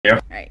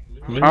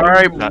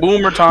Alright,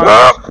 boomer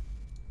time.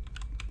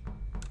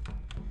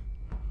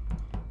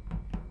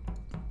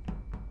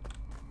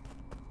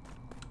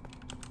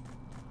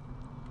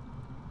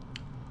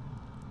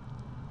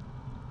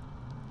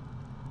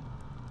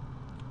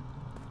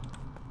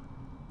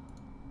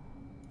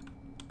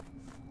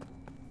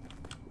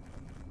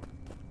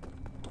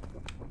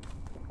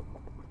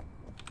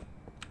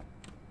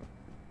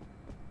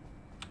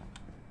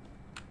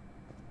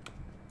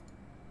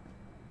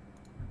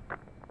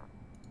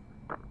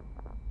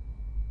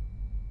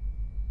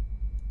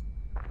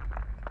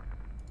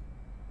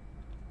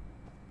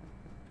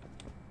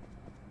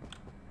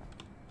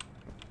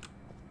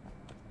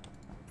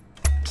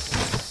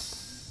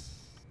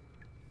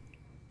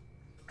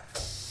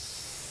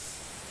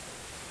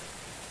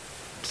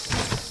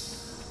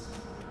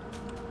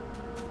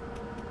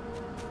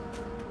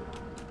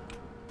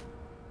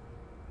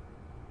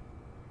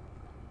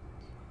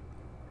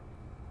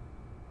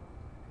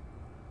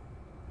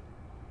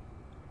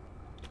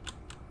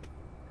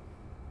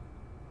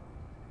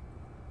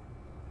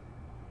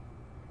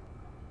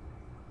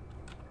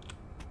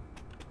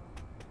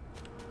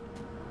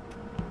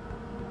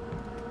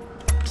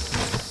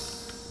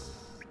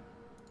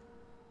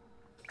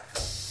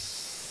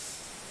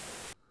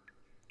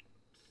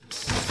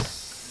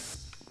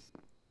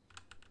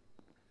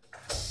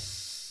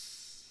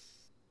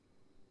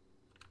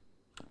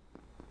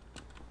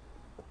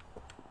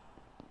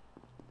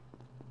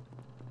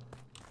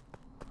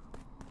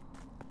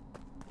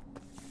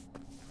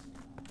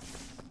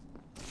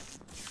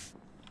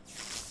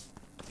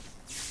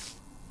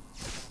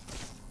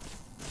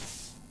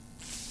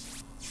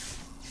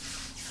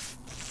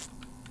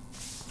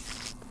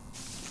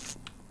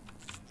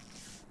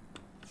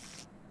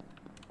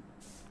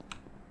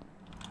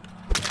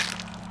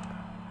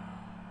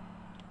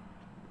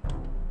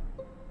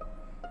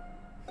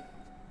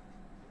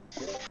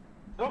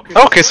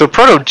 Okay, so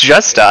Proto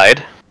just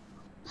died.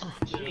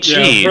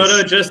 Jeez. Yeah,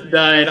 Proto just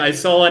died. I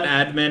saw an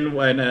admin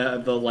when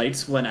the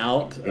lights went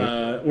out,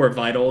 or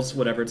vitals,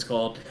 whatever it's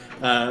called.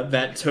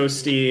 That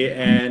Toasty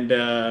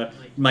and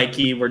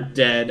Mikey were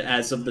dead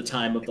as of the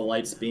time of the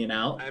lights being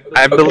out.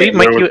 I believe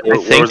Mikey.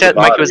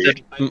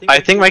 I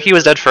think Mikey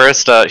was dead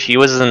first. He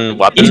was in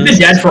weapons. He's been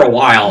dead for a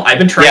while. I've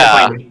been trying to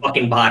find his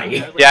fucking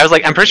body. Yeah, I was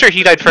like, I'm pretty sure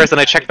he died first,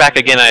 and I checked back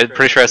again. I'm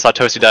pretty sure I saw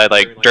Toasty die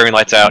like during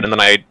lights out, and then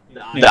I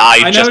know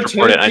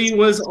Toasty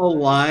was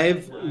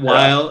alive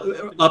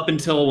while up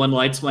until when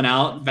lights went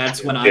out.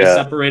 That's when I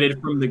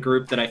separated from the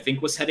group that I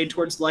think was heading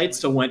towards lights,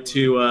 so went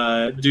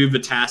to do the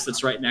task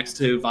that's right next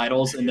to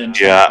vitals, and then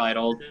check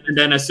vitals. And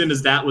then as soon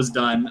as that was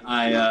done,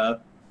 I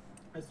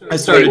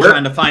started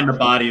trying to find the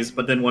bodies,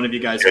 but then one of you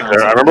guys found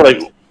I remember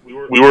like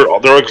there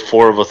were like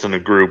 4 of us in a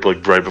group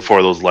like right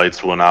before those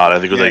lights went out. I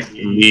think it was like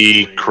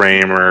me,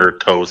 Kramer,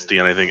 Toasty,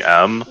 and I think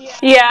M.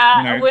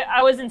 Yeah,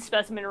 I was in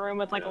specimen room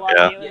with like a lot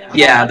of you.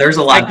 Yeah, there's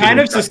a lot. I kind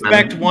of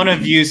suspect one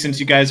of you, since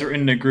you guys are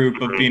in the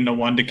group, of being the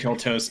one to kill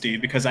Toasty,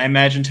 because I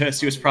imagine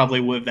Toasty was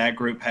probably with that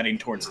group heading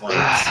towards lights.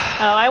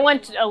 Oh, I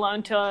went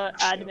alone to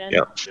admin.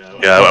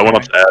 Yeah, I went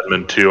up to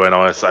admin too. I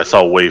know I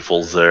saw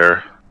Waffles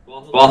there.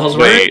 Well,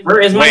 wait, where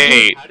is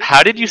Mikey?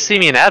 How did you see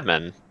me in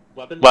admin?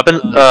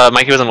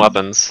 Mikey was in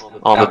weapons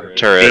on the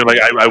turret. Dude, like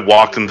I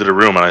walked into the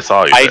room and I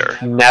saw you there.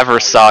 I never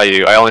saw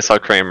you. I only saw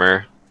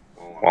Kramer.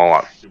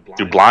 Well,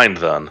 you're blind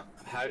then.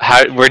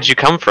 Where'd you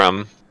come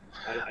from?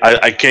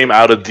 I came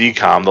out of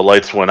decom. The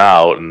lights went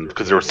out, and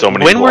because there were so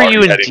many. When were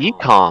you in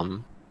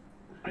decom?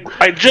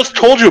 I just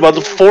told you about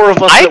the 4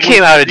 of us. I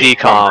came out of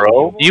decom,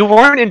 bro. You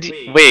weren't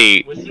in.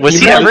 Wait, was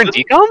he ever in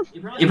decom?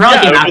 You probably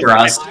came after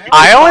us.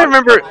 I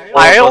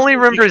only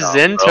remember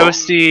Zen,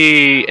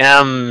 Toasty,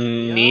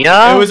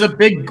 Nia. It was a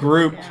big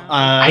group.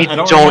 I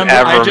don't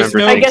ever just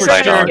remember. know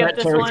for sure that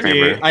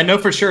Toasty. I know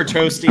for sure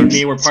Toasty and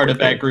me were part of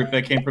that group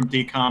that came from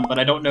decom, but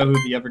I don't know who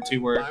the other 2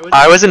 were.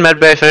 I was in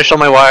medbay, finished all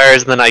my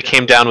wires, and then I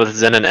came down with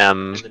Zen and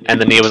M, and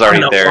the Nia was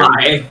already there.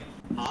 Why?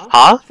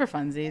 Huh? For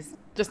funsies.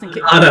 Just in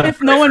case.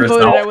 If no one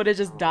voted, I would have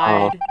just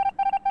died.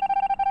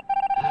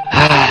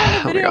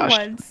 Oh my gosh.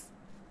 Once.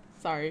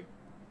 Sorry.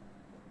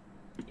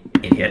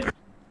 Idiot.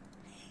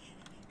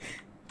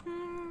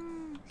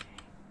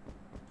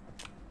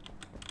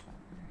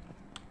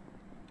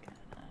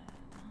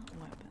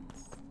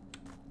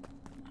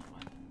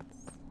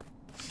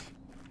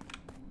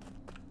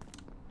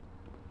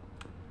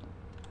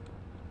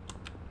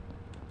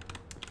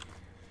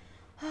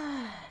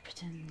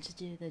 Pretend to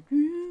do the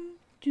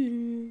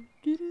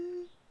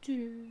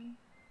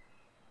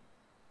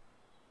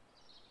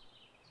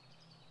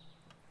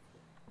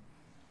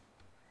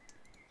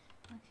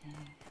Okay,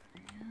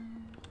 now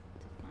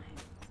to find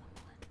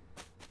someone.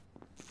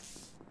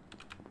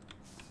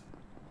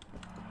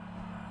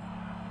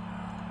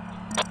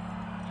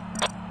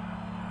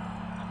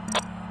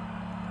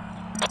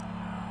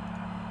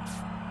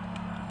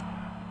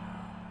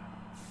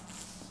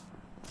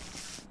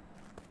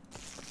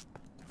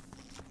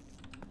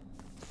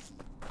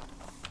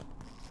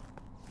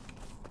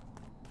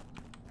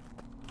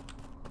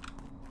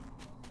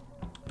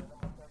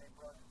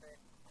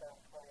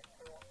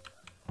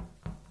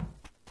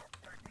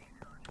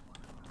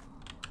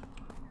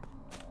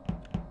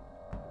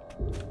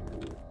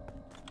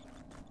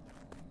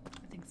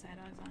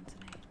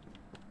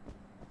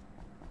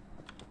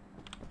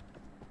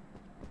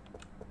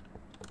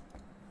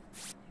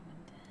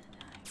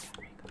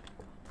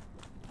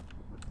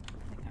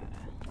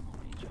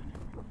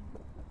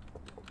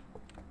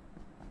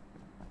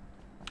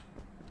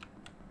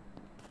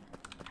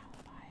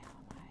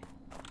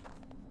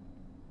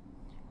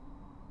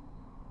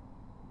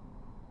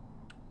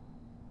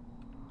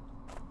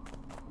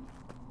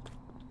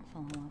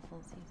 Oh,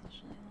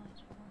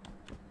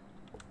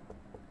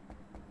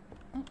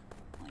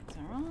 lights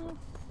are off.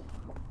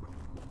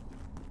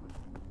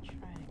 Try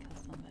to kill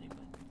somebody, but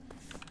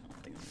I don't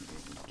think I'm gonna be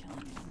able to kill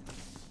anyone.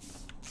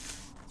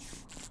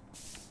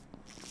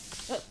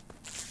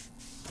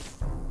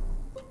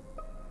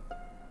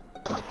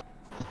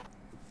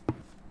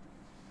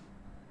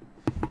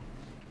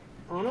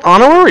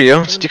 Anna, where were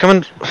you? Did you come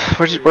in?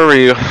 Where were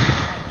you?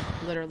 I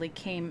literally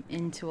came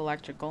into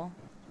electrical.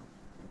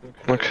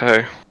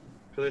 Okay.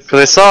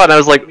 Because I saw it and I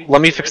was like,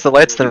 let me fix the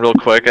lights then real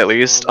quick at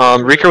least.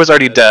 Reeker was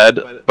already dead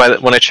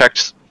when I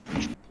checked.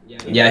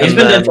 Yeah, he's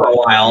been dead for a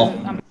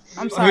while.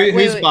 I'm sorry.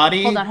 Whose Wait,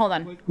 body? Hold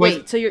on.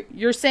 Wait, so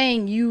you're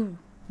saying you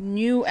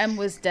knew M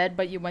was dead,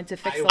 but you went to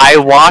fix the I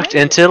lights? walked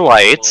into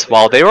lights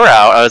while they were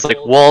out. I was like,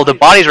 well, the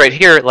body's right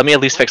here. Let me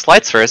at least fix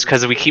lights first,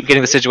 because we keep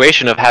getting the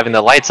situation of having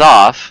the lights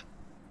off.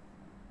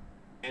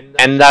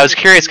 And I was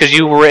curious because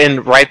you were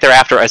in right there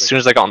after, as soon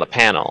as I got on the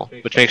panel,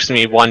 which makes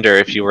me wonder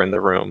if you were in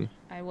the room.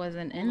 I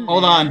wasn't in.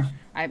 Hold on.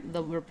 I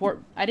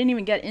didn't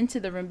even get into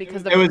the room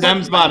because it was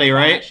M's body,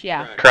 right?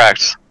 Yeah.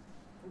 Correct.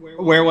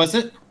 Where was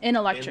it? In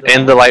electrical.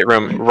 In the light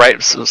room,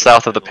 right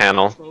south of the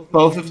panel.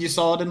 Both of you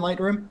saw it in light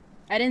room?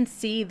 I didn't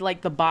see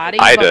like the body,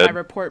 I but did.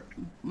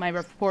 my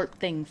report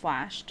thing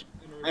flashed.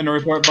 And a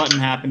report button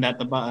happened at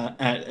the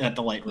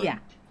light room. Yeah.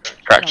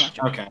 Correct.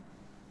 Okay.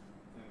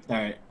 All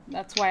right.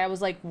 That's why I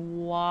was like,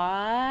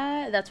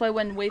 what? That's why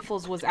when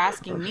Waffles was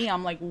asking me,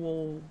 I'm like,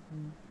 well,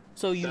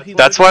 so you.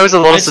 That's why I was a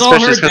little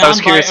suspicious because I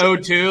was curious. I saw her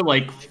down by O2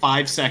 like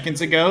 5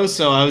 seconds ago,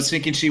 so I was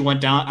thinking she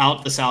went down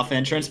out the south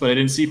entrance, but I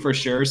didn't see for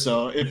sure.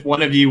 So if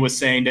one of you was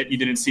saying that you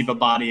didn't see the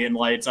body in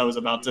lights, I was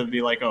about to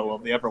be like, oh well,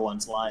 the other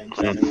one's lying.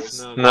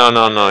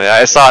 No. Yeah,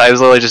 I saw. I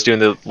was literally just doing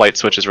the light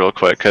switches real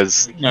quick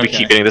because we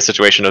keep getting the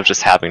situation of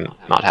just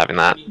not having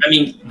that. I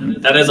mean,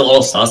 that is a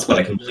little sus, but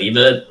I can believe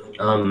it.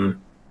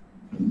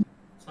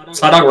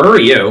 Sawdog, where were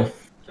you?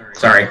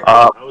 Sorry.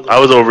 I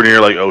was over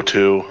near like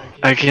O2.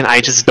 Again, I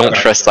just don't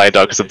trust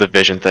Psydog because of the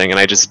vision thing, and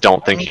I just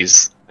don't think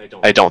he's.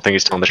 I don't think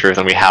he's telling the truth,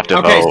 and we have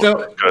to vote.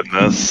 So,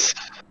 goodness.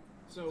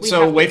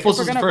 So Waffles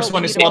was the first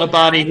one who saw the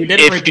body. Who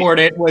didn't report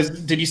it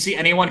did you see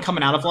anyone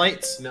coming out of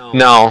lights?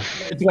 No.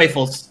 It's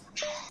Waffles.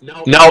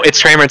 No,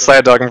 it's Kramer and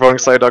Psydog. I'm voting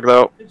Psydog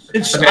though.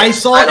 I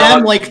saw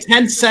M like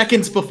 10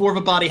 seconds before the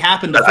body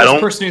happened. The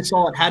first person who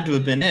saw it had to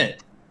have been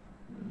it.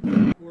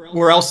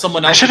 Or else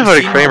someone else. I should have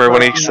voted Kramer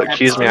when he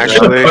accused me,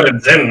 actually.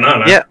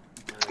 Yeah.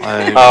 So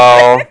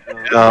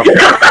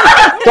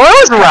I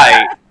was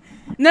right.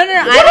 No,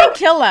 I didn't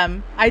kill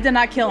him. I did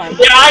not kill him.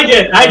 Yeah, I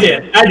did.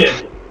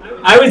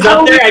 I was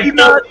up there. I did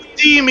not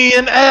see me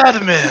in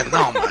admin.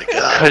 Oh my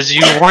god. Because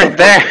you weren't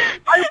there.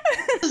 I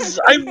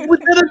did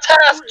a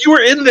task. You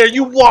were in there.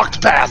 You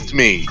walked past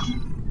me.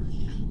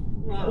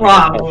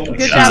 Wow.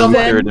 Good job,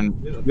 Ben.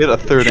 We had a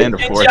third and a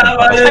fourth.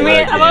 I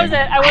mean,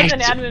 I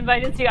wasn't admin, but I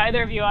didn't see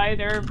either of you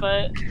either,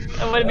 but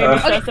it would have made me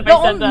sus if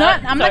I said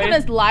that. I'm not gonna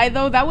lie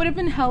though, that would have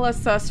been hella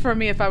sus for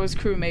me if I was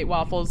crewmate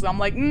Waffles. I'm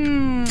like,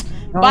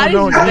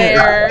 body's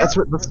there. That's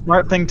the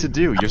smart thing to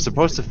do. You're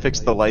supposed to fix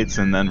the lights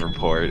and then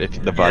report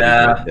if the body's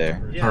right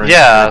there.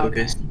 Yeah.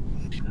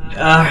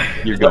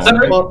 You're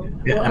going.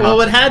 Well,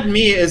 what had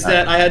me is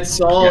that I had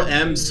saw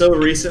M so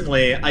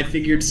recently, I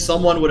figured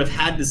someone would have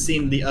had to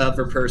seen the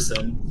other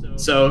person.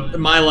 So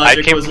my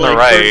logic was like,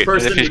 right.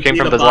 first person if he to came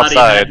see from the the left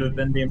body had side. to have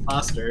been the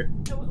imposter.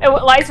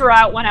 Lights were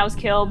out when I was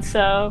killed,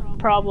 so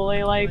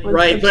probably like.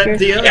 Right, but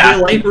the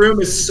light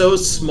room is so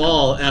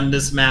small on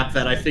this map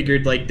that I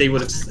figured like they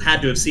would have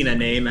had to have seen a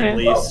name at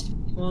least.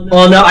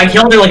 Well, no, I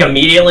killed her like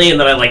immediately, and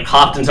then I like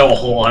hopped into a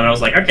hole, and I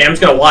was like, okay, I'm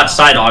just gonna watch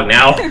Psydog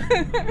now.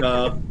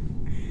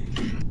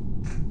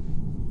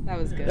 That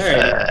was good.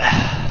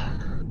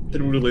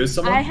 Did we lose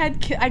someone? I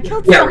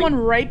killed someone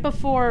right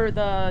before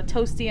the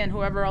Toasty and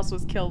whoever else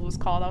was killed was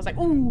called. I was like,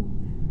 ooh.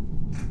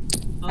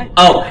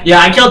 Oh, yeah,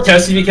 I killed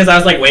Toasty because I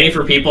was like waiting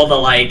for people to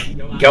like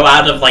go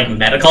out of like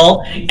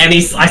medical, and I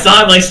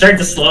saw him like start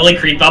to slowly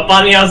creep up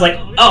on me. I was like,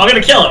 oh, I'm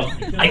gonna kill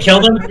him. I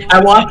killed him.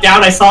 I walked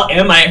down. I saw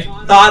him. I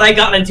thought I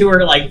got into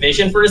her like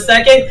vision for a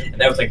second,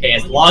 and I was like, okay,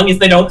 as long as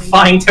they don't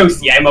find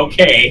Toasty, I'm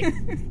okay.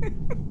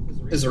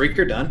 Is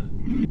Reeker done?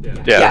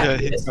 Yeah.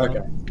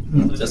 Okay.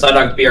 So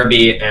Psydog's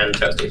BRB and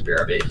Toasty's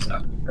BRB. So.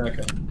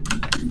 Okay.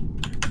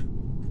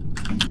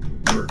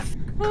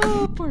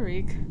 Oh, poor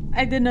Reek.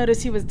 I did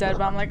notice he was dead,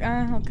 but I'm like,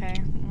 okay. Let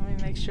me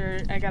make sure.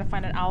 I gotta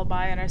find an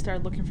alibi, and I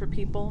started looking for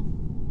people.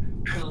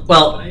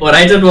 Well, what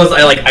I did was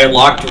I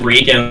locked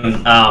Reek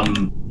in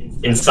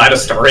inside of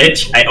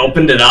storage. I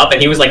opened it up,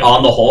 and he was like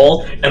on the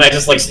hole, and I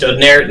just like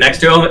stood there next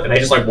to him, and I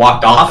just like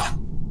walked off.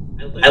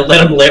 I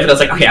let him live, and I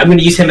was like, okay, I'm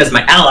gonna use him as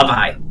my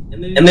alibi.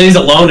 And then he's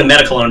alone in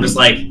medical, and I'm just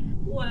like,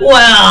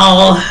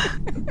 well,